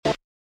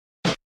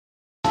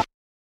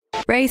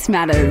Race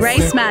matters.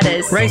 Race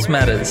matters. Race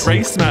matters.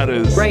 Race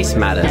matters. Race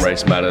matters.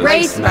 Race matters.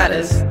 Race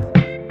matters.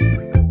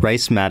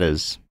 Race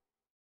matters.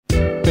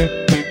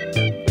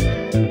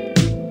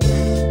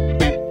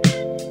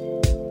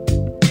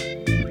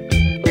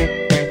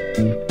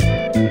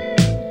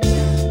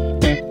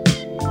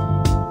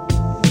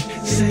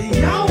 Say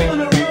y'all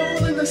wanna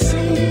roll in the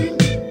scene.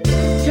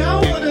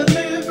 Y'all wanna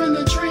live in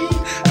the dream.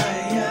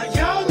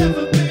 Y'all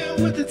never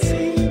been with the team.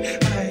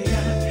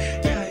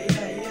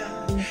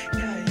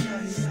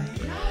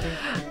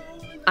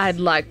 I'd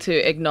like to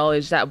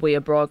acknowledge that we are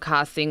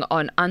broadcasting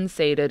on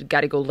unceded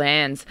Gadigal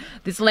lands.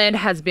 This land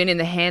has been in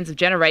the hands of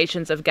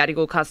generations of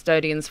Gadigal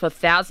custodians for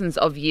thousands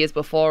of years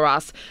before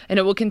us, and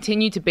it will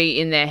continue to be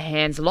in their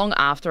hands long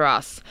after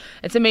us.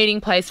 It's a meeting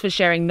place for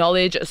sharing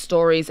knowledge,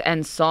 stories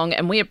and song,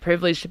 and we are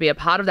privileged to be a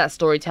part of that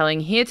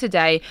storytelling here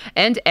today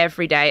and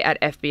every day at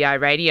FBI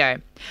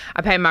Radio.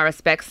 I pay my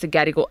respects to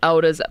Gadigal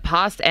elders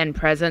past and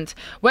present.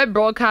 We're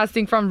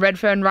broadcasting from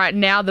Redfern right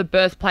now, the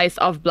birthplace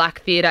of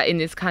black theatre in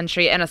this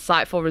country and a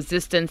site for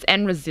resistance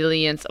and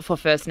resilience for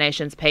First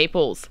Nations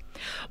peoples.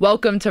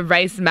 Welcome to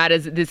Race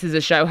Matters. This is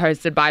a show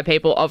hosted by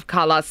people of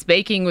colour,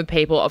 speaking with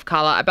people of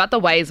colour about the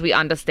ways we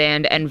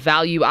understand and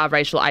value our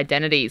racial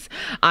identities.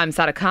 I'm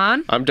Sada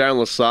Khan. I'm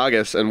Darren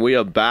Lasagas, and we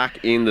are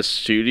back in the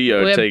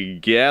studio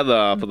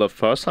together for the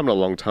first time in a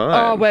long time.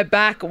 Oh, we're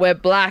back. We're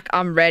black.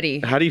 I'm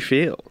ready. How do you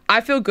feel?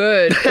 I feel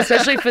good,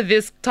 especially for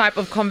this type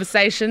of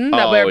conversation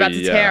that we're about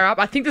to tear up.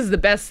 I think this is the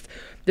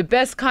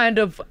best kind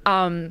of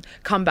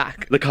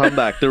comeback. The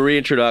comeback, the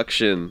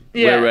reintroduction.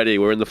 Yeah. We're ready.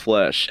 We're in the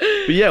flesh.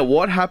 But yeah,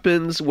 what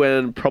happens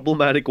when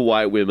problematic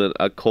white women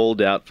are called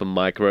out for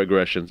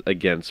microaggressions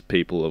against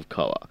people of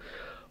colour?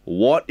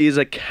 What is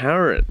a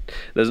Karen?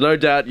 There's no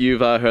doubt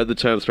you've heard the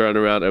term thrown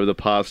around over the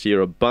past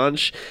year a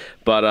bunch,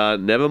 but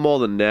never more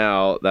than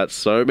now that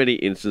so many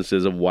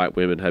instances of white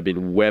women have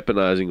been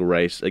weaponizing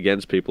race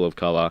against people of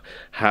colour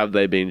have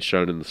they been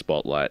shown in the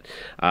spotlight.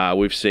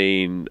 We've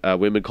seen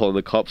women calling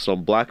the cops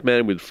on black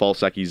men with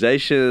false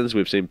accusations.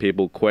 We've seen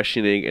people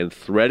questioning and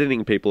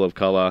threatening people of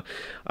colour.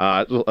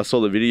 I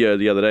saw the video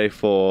the other day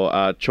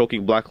for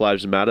chalking Black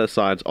Lives Matter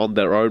signs on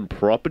their own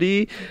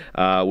property.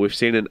 We've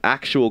seen an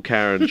actual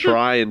Karen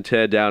try and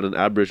tear down an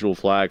Aboriginal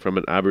flag from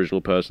an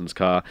Aboriginal person's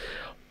car.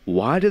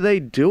 Why do they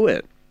do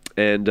it?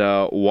 And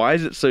why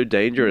is it so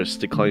dangerous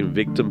to claim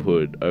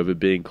victimhood over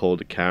being called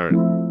a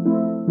Karen?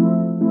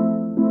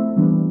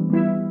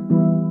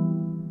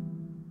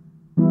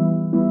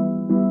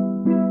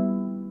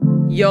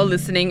 You're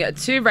listening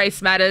to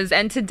Race Matters,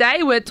 and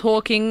today we're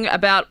talking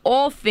about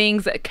all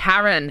things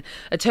Karen,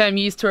 a term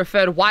used to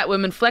refer to white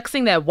women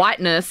flexing their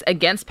whiteness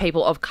against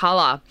people of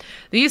colour.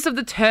 The use of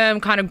the term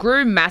kind of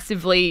grew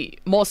massively,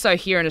 more so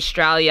here in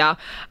Australia,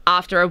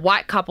 after a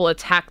white couple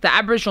attacked the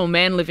Aboriginal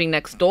man living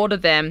next door to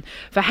them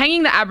for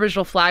hanging the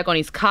Aboriginal flag on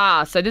his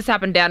car. So this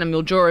happened down in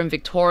Mildura in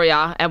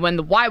Victoria, and when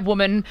the white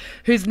woman,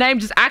 whose name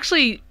just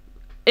actually,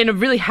 in a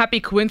really happy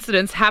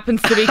coincidence, happens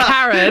to be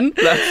Karen.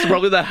 That's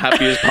probably the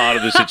happiest part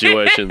of the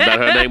situation, that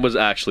her name was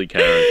actually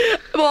Karen.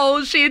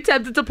 Well, she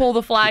attempted to pull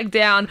the flag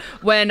down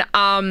when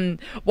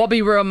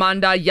Wabi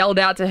Ruamunda yelled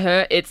out to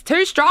her, "It's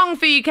too strong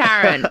for you,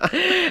 Karen."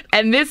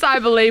 And this, I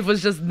believe,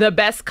 was just the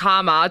best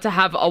karma, to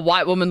have a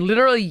white woman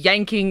literally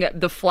yanking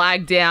the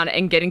flag down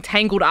and getting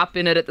tangled up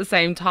in it at the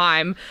same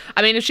time.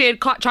 I mean, if she had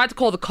tried to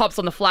call the cops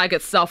on the flag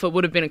itself, it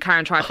would have been a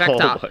Karen trifecta.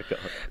 Oh my God.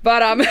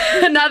 But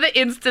another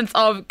instance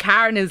of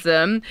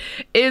Karenism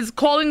is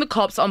calling the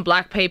cops on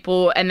black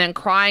people and then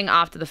crying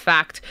after the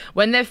fact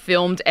when they're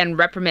filmed and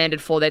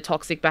reprimanded for their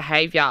toxic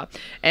behaviour.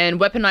 And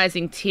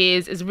weaponizing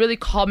tears is a really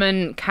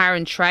common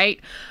Karen trait.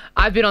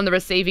 I've been on the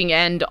receiving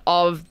end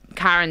of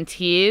Karen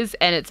tears,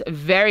 and it's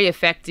very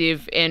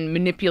effective in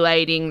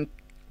manipulating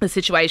the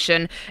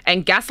situation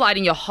and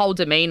gaslighting your whole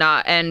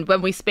demeanour. And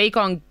when we speak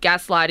on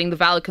gaslighting, the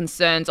valid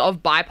concerns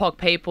of BIPOC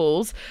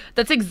peoples,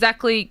 that's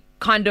exactly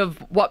kind of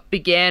what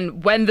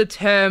began when the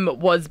term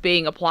was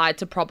being applied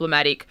to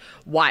problematic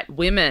white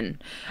women.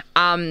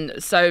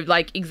 So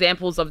like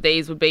examples of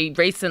these would be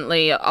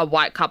recently a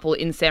white couple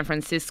in San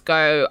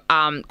Francisco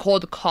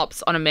called the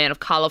cops on a man of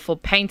colour for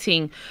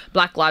painting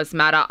Black Lives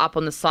Matter up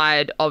on the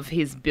side of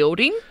his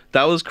building.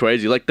 That was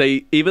crazy. Like,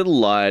 they even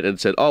lied and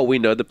said, "Oh, we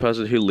know the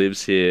person who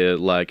lives here.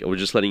 Like, we're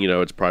just letting you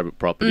know it's private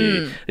property."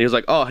 And he was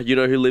like, "Oh, you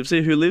know who lives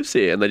here? Who lives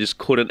here?" And they just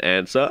couldn't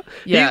answer.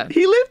 Yeah.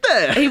 He lived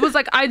there. He was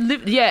like, "I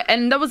live," yeah.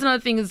 And that was another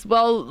thing as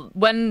well.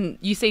 When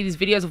you see these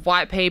videos of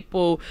white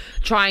people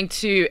trying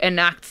to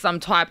enact some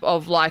type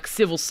of like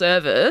civil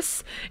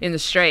service in the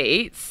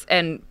streets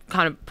and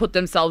kind of put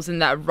themselves in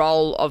that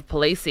role of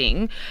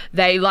policing,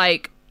 they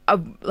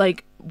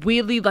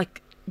weirdly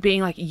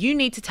being like, "You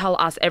need to tell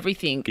us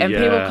everything." And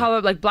people of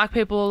colour, like black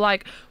people, are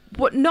like,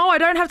 "What? No, I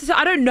don't have to.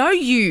 I don't know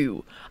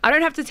you. I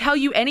don't have to tell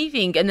you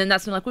anything." And then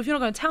that's when like, "Well, if you're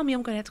not going to tell me,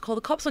 I'm going to have to call the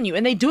cops on you."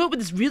 And they do it with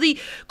this really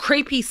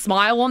creepy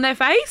smile on their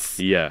face,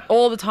 Yeah,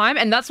 all the time.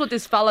 And that's what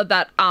this fella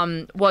that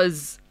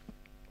was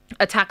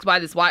attacked by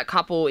this white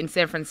couple in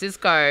San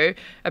Francisco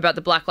about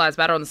the Black Lives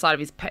Matter on the side of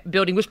his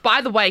building, which,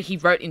 by the way, he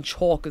wrote in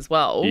chalk as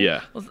well. Yeah.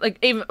 It was like,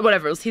 even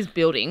whatever, it was his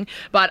building.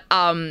 But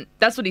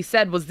that's what he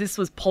said, was this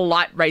was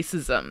polite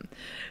racism.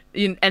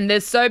 And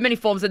there's so many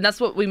forms, and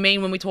that's what we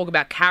mean when we talk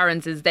about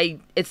Karens, is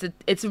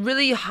it's a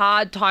really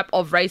hard type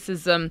of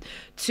racism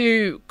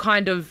to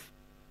kind of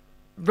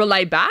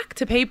relay back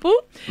to people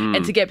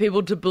and to get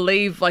people to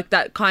believe like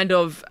that kind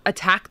of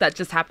attack that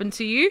just happened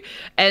to you.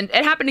 And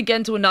it happened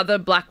again to another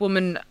black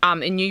woman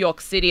in New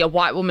York City. A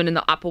white woman in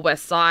the Upper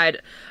West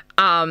Side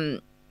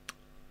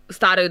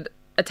started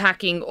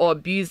attacking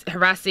or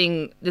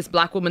harassing this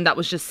black woman that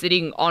was just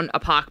sitting on a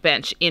park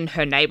bench in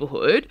her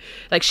neighborhood.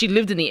 Like, she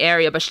lived in the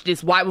area, but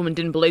this white woman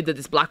didn't believe that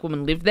this black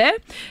woman lived there.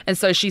 And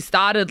so she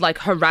started like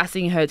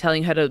harassing her,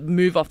 telling her to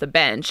move off the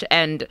bench.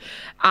 And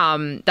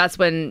that's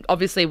when,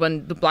 obviously,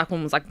 when the black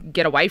woman was like,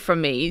 get away from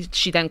me,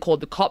 she then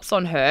called the cops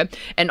on her.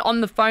 And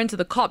on the phone to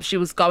the cops, she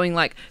was going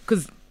like,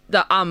 because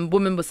the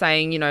woman was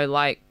saying, you know,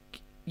 like,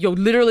 you're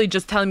literally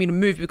just telling me to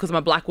move because I'm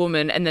a black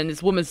woman. And then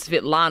this woman,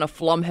 Svetlana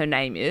Flom, her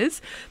name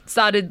is,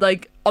 started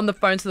like on the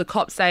phone to the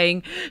cops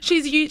saying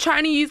she's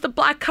trying to use the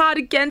black card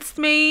against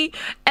me.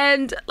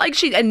 And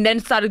like and then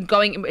started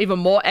going even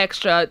more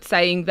extra,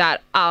 saying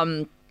that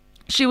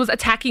she was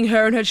attacking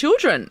her and her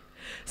children.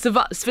 So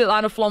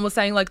Svetlana Flom was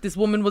saying like this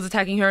woman was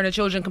attacking her and her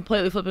children,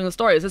 completely flipping the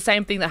story. It's the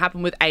same thing that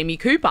happened with Amy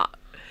Cooper.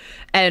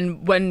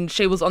 And when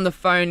she was on the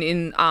phone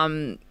in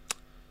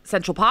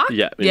Central Park,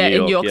 in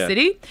New York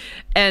City.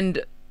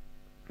 And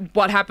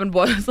what happened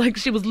was, like,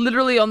 she was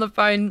literally on the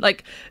phone,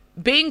 like,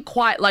 being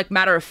quite, like,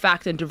 matter of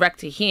fact and direct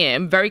to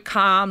him, very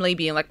calmly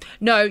being like,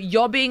 no,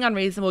 you're being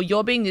unreasonable,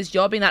 you're being this,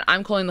 you're being that,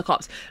 I'm calling the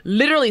cops.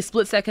 Literally,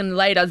 split second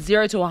later,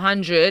 0 to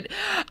 100,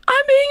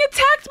 I'm being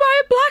attacked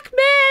by a black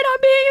man,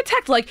 I'm being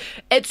attacked. Like,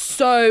 it's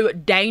so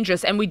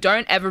dangerous, and we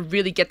don't ever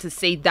really get to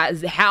see that,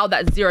 how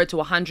that 0 to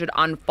 100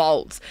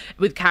 unfolds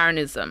with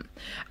Karenism.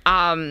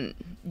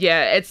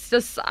 It's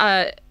just,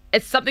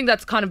 it's something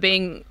that's kind of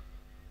being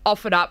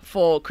offered up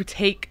for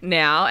critique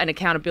now and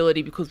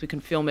accountability because we can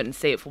film it and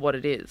see it for what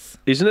it is.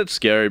 Isn't it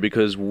scary?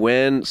 Because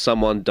when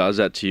someone does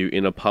that to you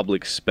in a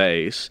public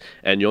space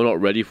and you're not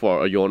ready for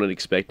it or you're not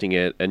expecting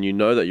it and you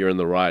know that you're in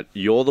the right,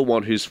 you're the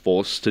one who's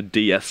forced to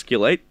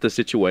de-escalate the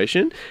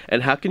situation.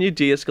 And how can you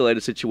de-escalate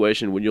a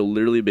situation when you're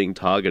literally being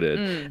targeted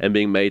and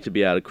being made to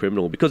be out a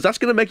criminal? Because that's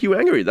going to make you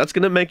angry. That's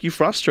going to make you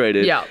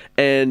frustrated. Yeah.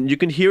 And you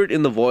can hear it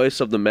in the voice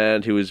of the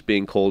man who was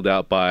being called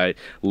out by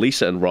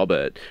Lisa and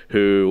Robert,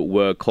 who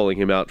were calling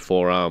him out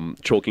for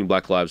chalking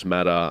Black Lives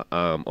Matter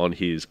on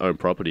his own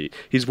property.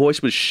 His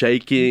voice was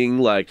shaking,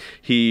 like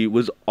he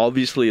was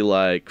obviously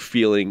like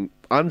feeling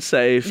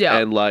unsafe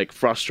and like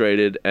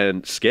frustrated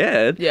and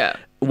scared. Yeah.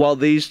 While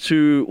these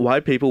two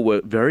white people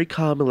were very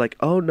calm and like,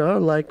 oh no,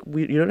 like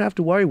you don't have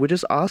to worry. We're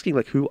just asking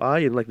like, who are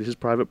you? And like, this is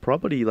private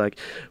property. Like,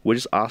 we're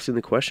just asking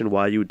the question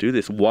why you would do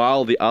this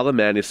while the other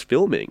man is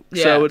filming.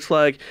 Yeah. So it's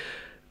like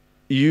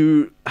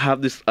you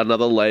have this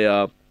another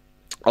layer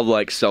of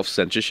like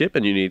self-censorship,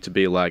 and you need to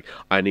be like,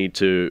 I need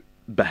to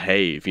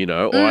behave, you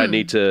know, or I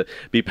need to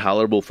be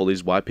palatable for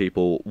these white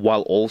people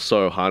while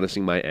also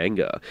harnessing my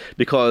anger,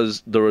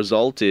 because the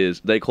result is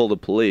they call the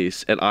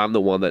police and I'm the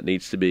one that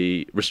needs to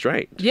be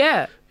restrained.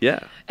 Yeah.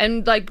 Yeah.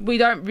 And like, we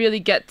don't really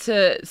get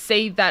to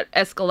see that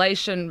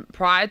escalation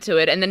prior to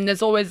it. And then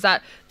there's always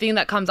that thing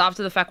that comes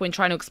after the fact when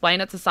trying to explain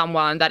it to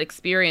someone, that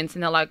experience,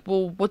 and they're like,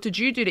 well, what did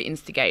you do to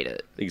instigate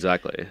it?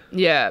 Exactly.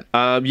 Yeah.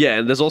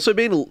 And there's also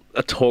been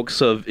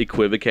talks of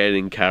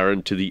equivocating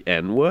Karen to the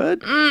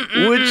N-word,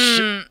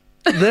 which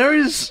there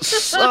is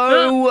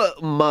so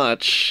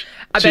much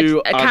I bet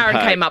to Karen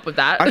unpack. came up with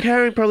that.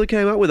 Karen probably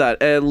came up with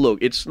that. And look,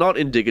 it's not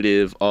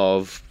indicative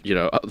of, you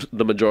know,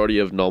 the majority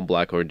of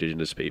non-black or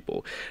indigenous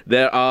people.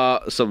 There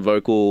are some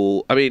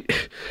vocal... I mean...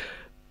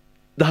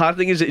 The hard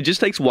thing is it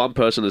just takes one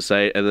person to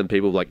say it, and then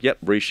people are like, yep,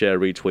 reshare,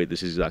 retweet,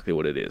 this is exactly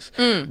what it is.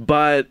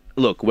 But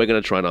look, we're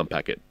going to try and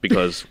unpack it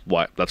because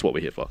why? That's what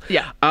we're here for.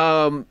 Yeah.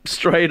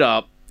 Straight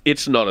up,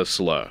 it's not a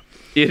slur.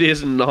 It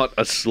is not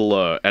a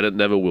slur, and it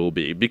never will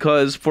be,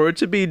 because for it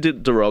to be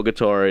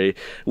derogatory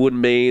would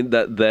mean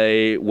that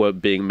they were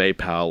being made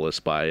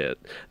powerless by it,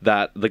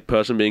 that the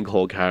person being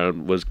called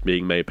Karen was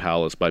being made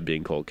powerless by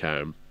being called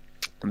Karen.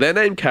 They're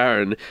named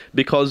Karen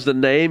because the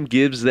name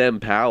gives them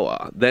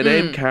power. They're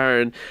named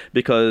Karen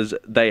because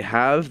they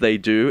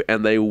do,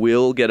 and they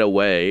will get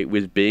away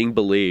with being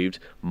believed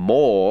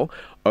more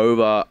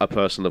over a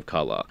person of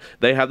color.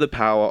 They have the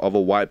power of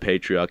a white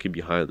patriarchy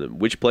behind them,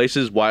 which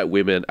places white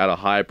women at a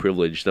higher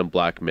privilege than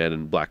black men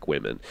and black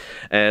women.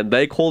 And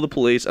they call the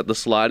police at the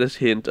slightest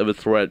hint of a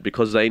threat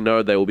because they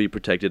know they will be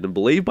protected and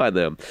believed by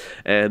them.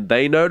 And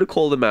they know to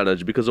call the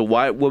manager because a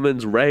white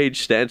woman's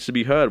rage stands to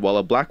be heard, while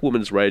a black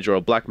woman's rage or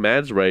a black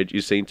man's rage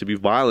is seen to be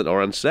violent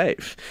or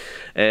unsafe.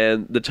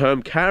 And the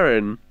term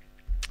Karen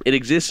It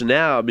exists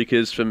now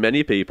because for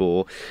many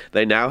people,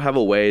 they now have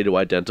a way to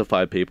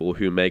identify people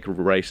who make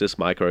racist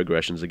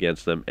microaggressions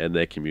against them and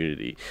their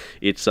community.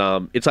 It's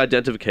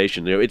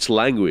identification. It's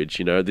language.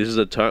 This is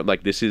a term,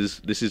 like this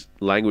is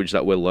language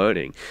that we're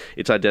learning.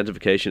 It's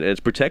identification and it's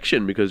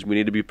protection because we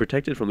need to be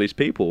protected from these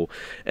people.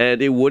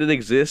 And it wouldn't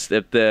exist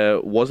if there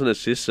wasn't a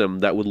system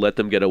that would let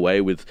them get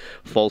away with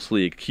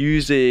falsely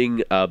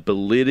accusing,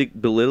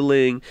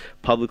 belittling,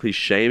 publicly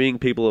shaming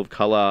people of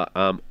color,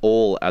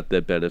 all at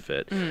their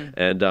benefit.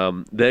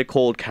 And they're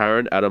called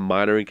Karen at a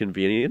minor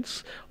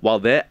inconvenience, while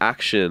their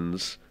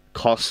actions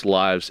cost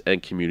lives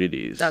and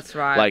communities. That's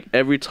right. Like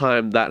every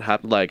time that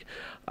happened, like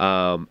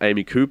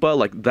Amy Cooper,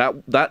 like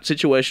that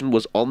situation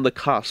was on the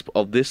cusp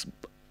of this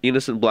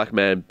innocent black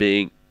man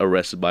being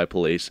arrested by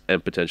police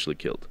and potentially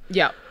killed.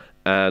 Yeah.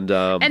 And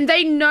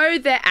they know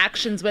their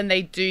actions when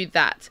they do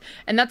that.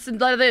 And that's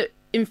another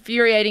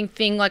infuriating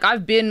thing. Like,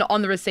 I've been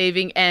on the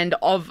receiving end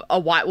of a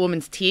white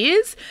woman's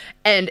tears,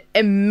 and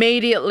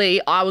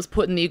immediately I was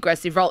put in the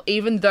aggressive role,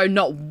 even though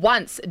not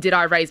once did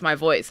I raise my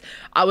voice.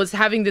 I was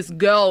having this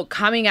girl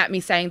coming at me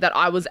saying that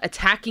I was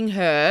attacking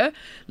her,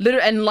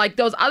 and like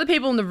there was other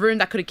people in the room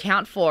that could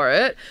account for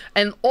it,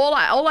 and all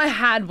I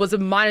had was a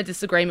minor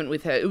disagreement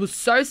with her. It was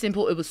so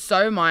simple, it was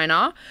so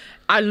minor.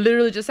 I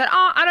literally just said,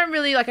 I don't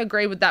really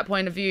agree with that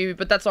point of view,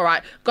 but that's all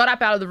right. Got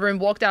up out of the room,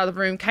 walked out of the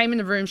room, came in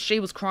the room.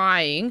 She was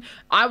crying.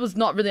 I was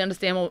not really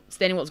understanding what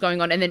was going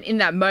on. And then in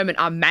that moment,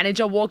 our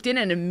manager walked in,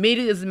 and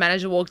immediately as the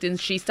manager walked in,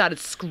 she started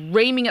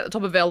screaming at the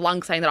top of her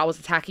lungs saying that I was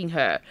attacking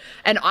her.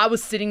 And I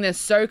was sitting there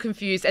so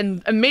confused.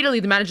 And immediately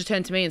the manager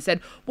turned to me and said,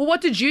 well,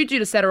 what did you do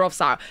to set her off,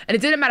 Sarah? And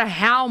it didn't matter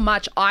how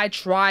much I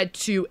tried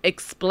to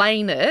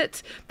explain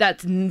it,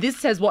 that this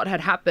says what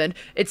had happened.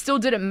 It still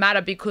didn't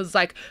matter because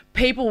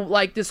people,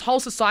 this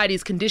whole society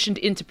is conditioned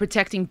into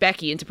protecting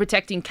Becky, into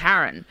protecting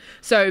Karen.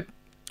 So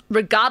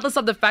regardless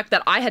of the fact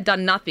that I had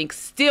done nothing,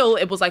 still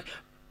it was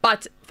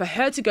but for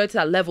her to go to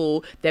that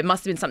level, there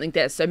must have been something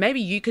there. So maybe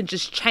you can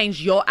just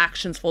change your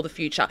actions for the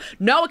future.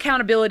 No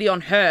accountability on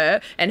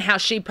her and how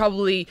she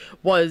probably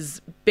was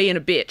being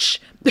a bitch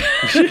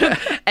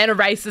and a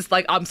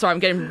racist. I'm sorry, I'm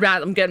getting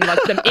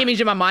the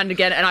image in my mind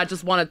again, and I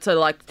just wanted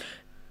to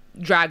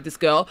drag this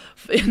girl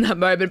in that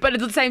moment. But at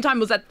the same time,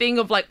 it was that thing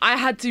of I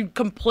had to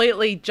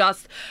completely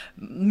just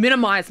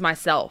minimize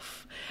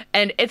myself.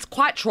 And it's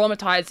quite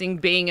traumatizing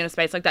being in a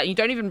space like that. You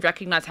don't even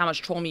recognize how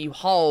much trauma you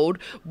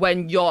hold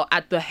when you're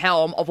at the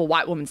helm of a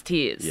white woman's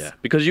tears. Yeah,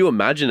 because you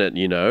imagine it,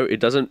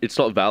 it's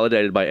not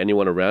validated by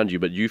anyone around you,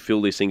 but you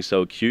feel these things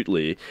so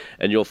acutely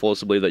and you're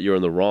forced to believe that you're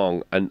in the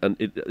wrong. And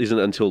it isn't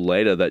until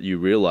later that you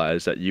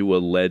realize that you were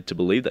led to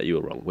believe that you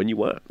were wrong when you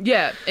weren't.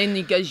 Yeah, and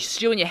you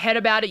stew in your head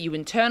about it, you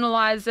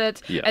internalize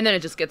it, and then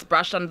it just gets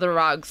brushed under the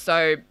rug.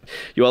 So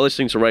you are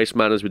listening to Race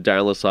Matters with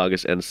Darren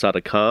Lasagas and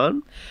Sada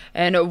Khan.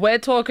 And we're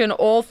talking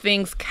all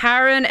things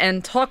Karen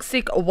and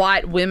toxic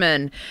white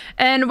women.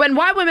 And when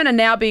white women are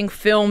now being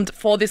filmed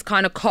for this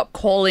kind of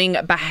cop-calling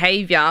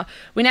behaviour,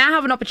 we now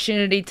have an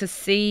opportunity to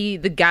see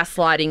the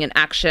gaslighting in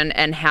action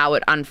and how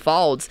it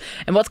unfolds.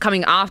 And what's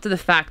coming after the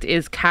fact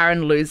is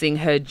Karen losing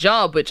her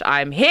job, which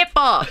I'm here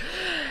for.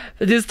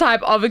 This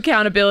type of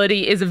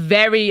accountability is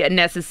very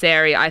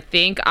necessary, I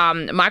think.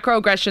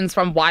 Microaggressions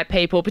from white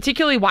people,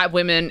 particularly white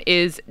women,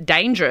 is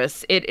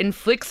dangerous. It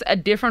inflicts a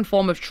different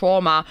form of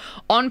trauma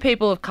on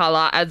people of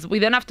colour, as we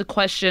then have to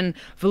question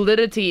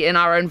validity in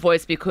our own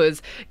voice,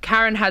 because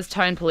Karen has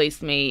tone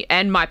policed me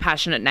and my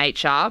passionate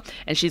nature,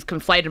 and she's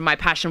conflated my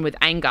passion with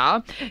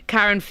anger.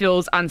 Karen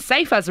feels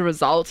unsafe as a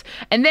result,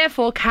 and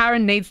therefore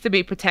Karen needs to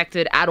be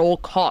protected at all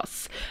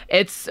costs.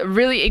 It's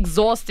really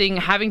exhausting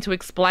having to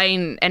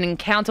explain and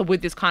encounter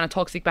with this kind of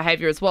toxic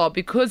behavior as well,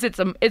 because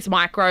it's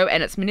micro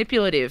and it's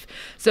manipulative.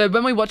 So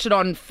when we watch it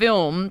on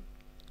film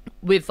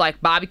with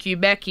Barbecue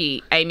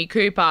Becky, Amy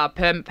Cooper,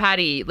 Permit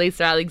Patty,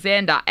 Lisa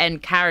Alexander,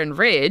 and Karen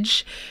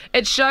Ridge,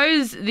 it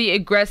shows the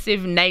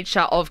aggressive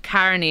nature of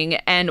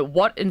Karening, and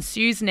what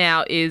ensues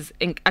now is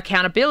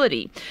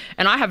accountability.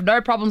 And I have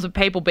no problems with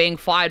people being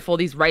fired for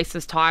these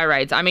racist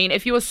tirades. I mean,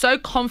 if you were so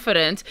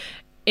confident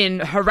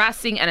in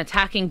harassing and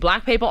attacking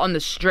black people on the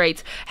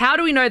streets, how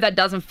do we know that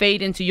doesn't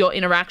feed into your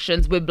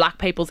interactions with black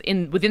people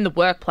within the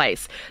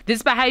workplace?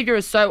 This behavior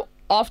is so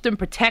often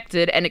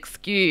protected and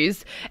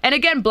excused. And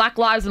again, black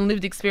lives and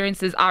lived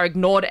experiences are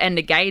ignored and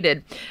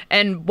negated.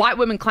 And white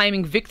women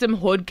claiming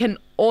victimhood can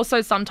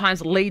also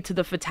sometimes lead to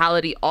the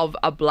fatality of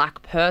a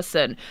black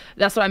person.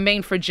 That's what I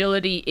mean.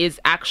 Fragility is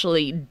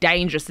actually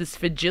dangerous. This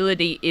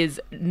fragility is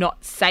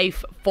not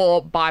safe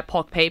for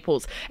BIPOC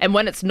peoples. And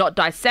when it's not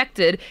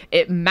dissected,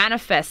 it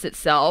manifests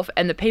itself,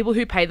 and the people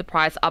who pay the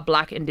price are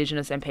black,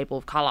 indigenous, and people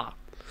of colour.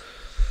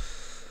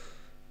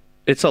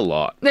 It's a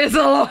lot. It's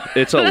a lot.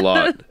 It's a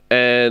lot.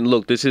 And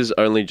look, this is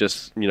only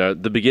just,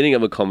 the beginning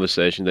of a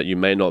conversation that you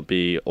may not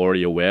be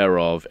already aware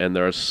of. And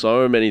there are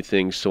so many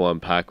things to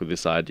unpack with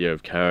this idea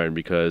of Karen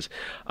because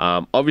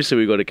obviously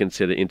we've got to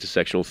consider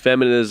intersectional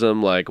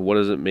feminism. Like, what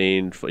does it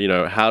mean for,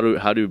 how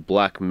do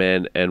black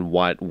men and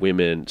white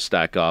women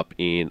stack up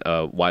in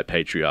a white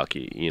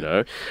patriarchy?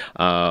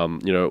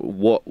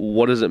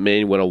 What does it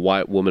mean when a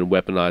white woman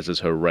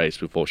weaponizes her race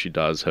before she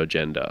does her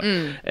gender?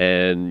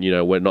 And,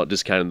 we're not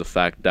discounting the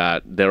fact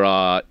that there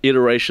are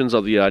iterations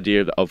of the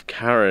idea of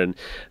Karen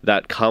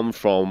that come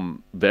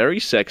from very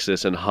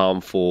sexist and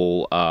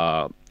harmful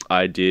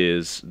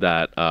ideas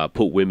that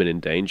put women in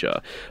danger.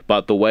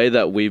 But the way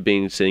that we've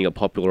been seeing it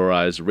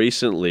popularized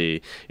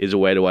recently is a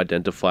way to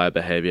identify a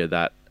behavior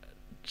that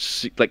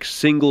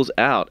singles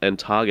out and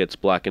targets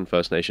Black and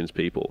First Nations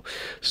people.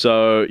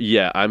 So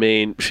yeah, I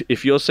mean,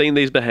 if you're seeing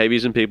these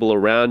behaviors in people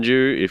around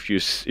you, if you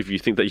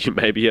think that you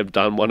maybe have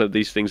done one of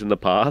these things in the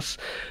past,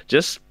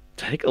 just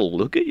take a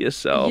look at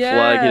yourself.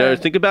 Yeah.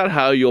 Think about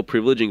how you're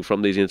privileging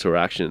from these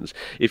interactions.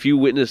 If you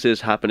witness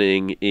this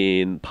happening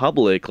in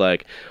public,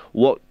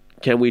 what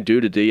can we do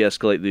to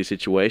de-escalate these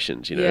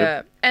situations?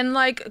 Yeah, and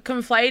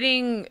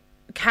conflating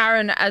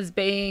Karen as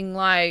being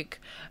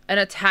an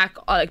attack,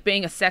 or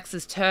being a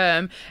sexist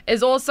term,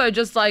 is also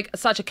just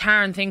such a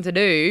Karen thing to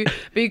do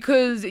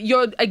because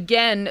you're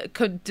again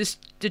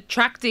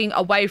detracting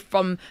away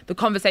from the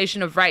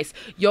conversation of race.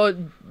 You're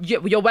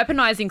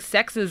weaponizing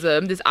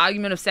sexism, this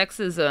argument of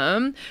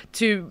sexism,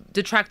 to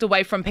detract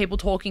away from people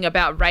talking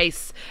about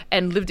race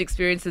and lived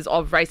experiences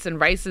of race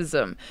and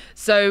racism.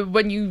 So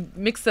when you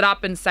mix it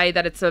up and say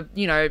that it's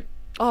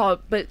oh,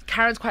 but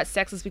Karen's quite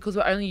sexist because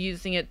we're only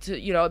using it to,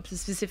 a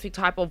specific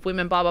type of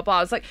women, blah, blah,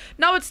 blah. It's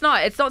no, it's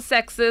not. It's not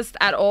sexist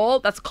at all.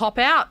 That's cop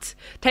out.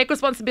 Take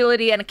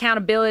responsibility and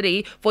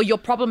accountability for your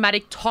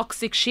problematic,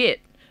 toxic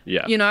shit.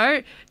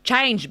 Yeah.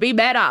 Change, be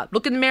better,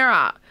 look in the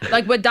mirror.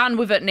 We're done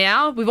with it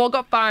now. We've all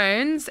got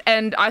phones.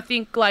 And I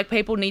think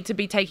people need to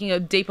be taking a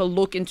deeper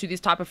look into this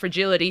type of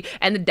fragility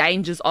and the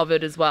dangers of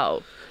it as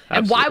well. Absolutely.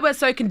 And why we're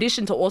so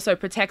conditioned to also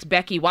protect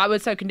Becky, why we're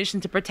so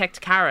conditioned to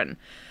protect Karen.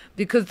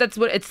 Because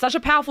it's such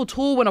a powerful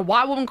tool. When a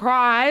white woman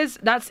cries,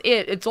 that's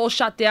it. It's all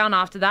shut down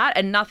after that,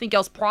 and nothing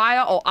else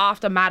prior or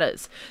after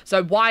matters.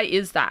 So why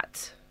is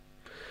that?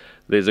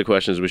 These are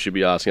questions we should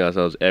be asking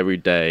ourselves every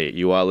day.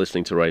 You are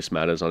listening to Race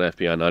Matters on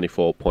FBI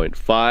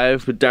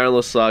 94.5 with Darren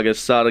Lasaga,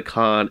 Sada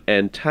Khan,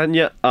 and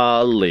Tanya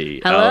Ali.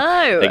 Hello.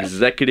 Our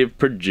executive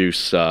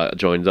producer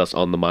joins us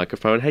on the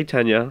microphone. Hey,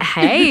 Tanya.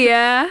 Hey,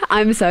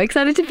 I'm so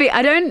excited to be.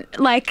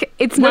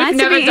 It's nice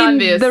to be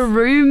in the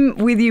room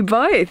with you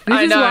both.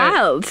 This is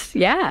wild.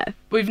 Yeah.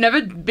 We've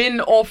never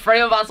been all three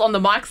of us on the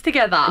mics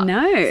together.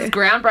 No. This is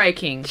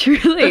groundbreaking.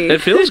 Truly.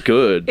 It feels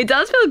good. It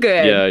does feel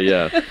good.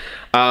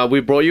 Yeah.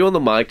 We brought you on the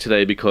mic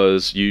today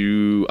because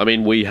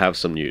we have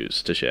some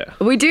news to share.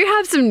 We do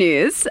have some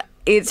news.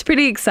 It's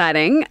pretty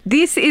exciting.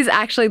 This is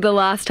actually the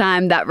last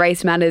time that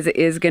Race Matters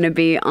is going to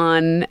be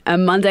on a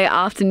Monday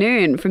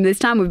afternoon from this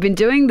time. We've been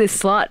doing this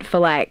slot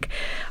for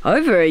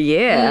over a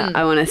year,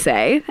 I want to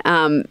say.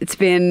 It's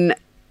been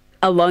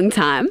a long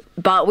time,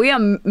 but we are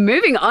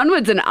moving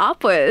onwards and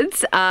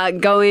upwards,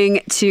 going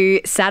to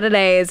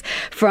Saturdays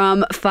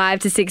from 5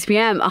 to 6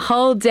 p.m, a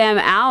whole damn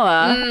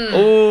hour.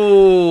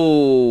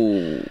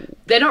 Oh,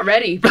 they're not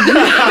ready. They're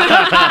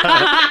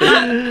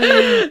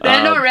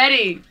not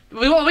ready.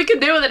 What we can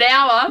do with an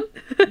hour,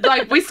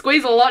 we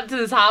squeeze a lot into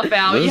this half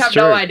hour. You have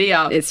no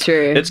idea. It's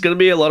true. It's going to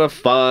be a lot of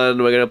fun.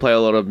 We're going to play a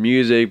lot of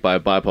music by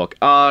BIPOC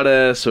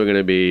artists. We're going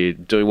to be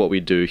doing what we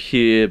do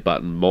here,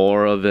 but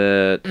more of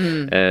it.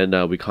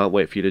 And we can't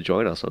wait for you to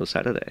join us on a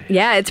Saturday.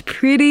 Yeah, it's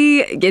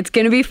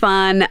going to be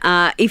fun.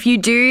 If you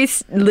do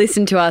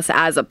listen to us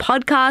as a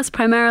podcast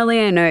primarily,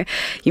 I know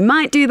you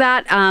might do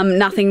that.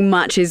 Nothing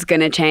much is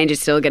going to change. You're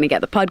still going to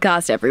get the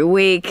podcast every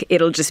week.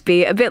 It'll just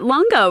be a bit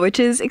longer, which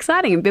is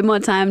exciting. A bit more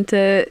time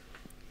to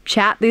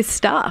chat this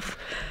stuff.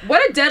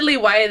 What a deadly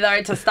way,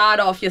 though, to start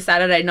off your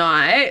Saturday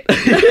night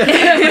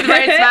with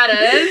Race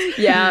Matters.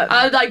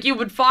 Yeah. You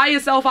would fire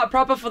yourself up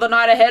proper for the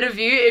night ahead of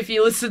you if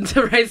you listen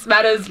to Race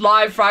Matters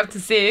live 5 to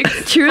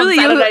 6. Truly,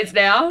 on Saturdays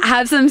now.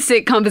 Have some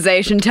sick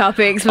conversation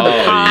topics for the pub.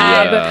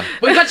 Yeah.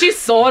 We got you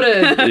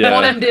sorted for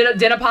them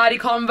dinner party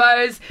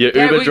combos. Your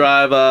Uber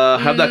driver,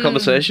 have that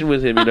conversation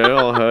with him,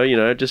 or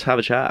her, just have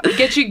a chat.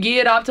 Get you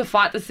geared up to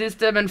fight the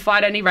system and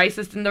fight any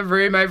racist in the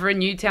room over in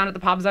Newtown at the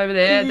pubs over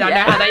there. Don't know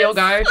how they all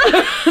go.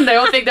 They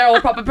all think they're all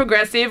proper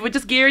progressive. We're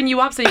just gearing you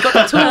up so you've got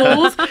the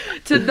tools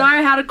to know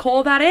how to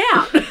call that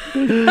out.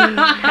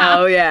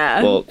 Hell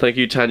yeah. Well, thank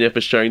you, Tanya, for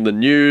sharing the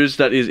news.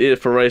 That is it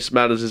for Race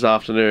Matters this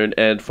afternoon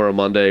and for a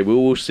Monday. We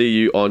will see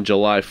you on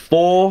July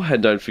 4.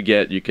 And don't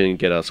forget, you can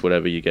get us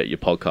wherever you get your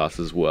podcasts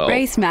as well.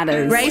 Race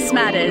Matters. Race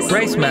Matters.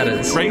 Race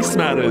Matters. Race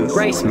Matters.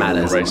 Race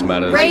Matters. Race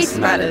Matters. Race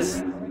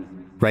Matters.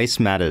 Race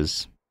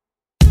Matters.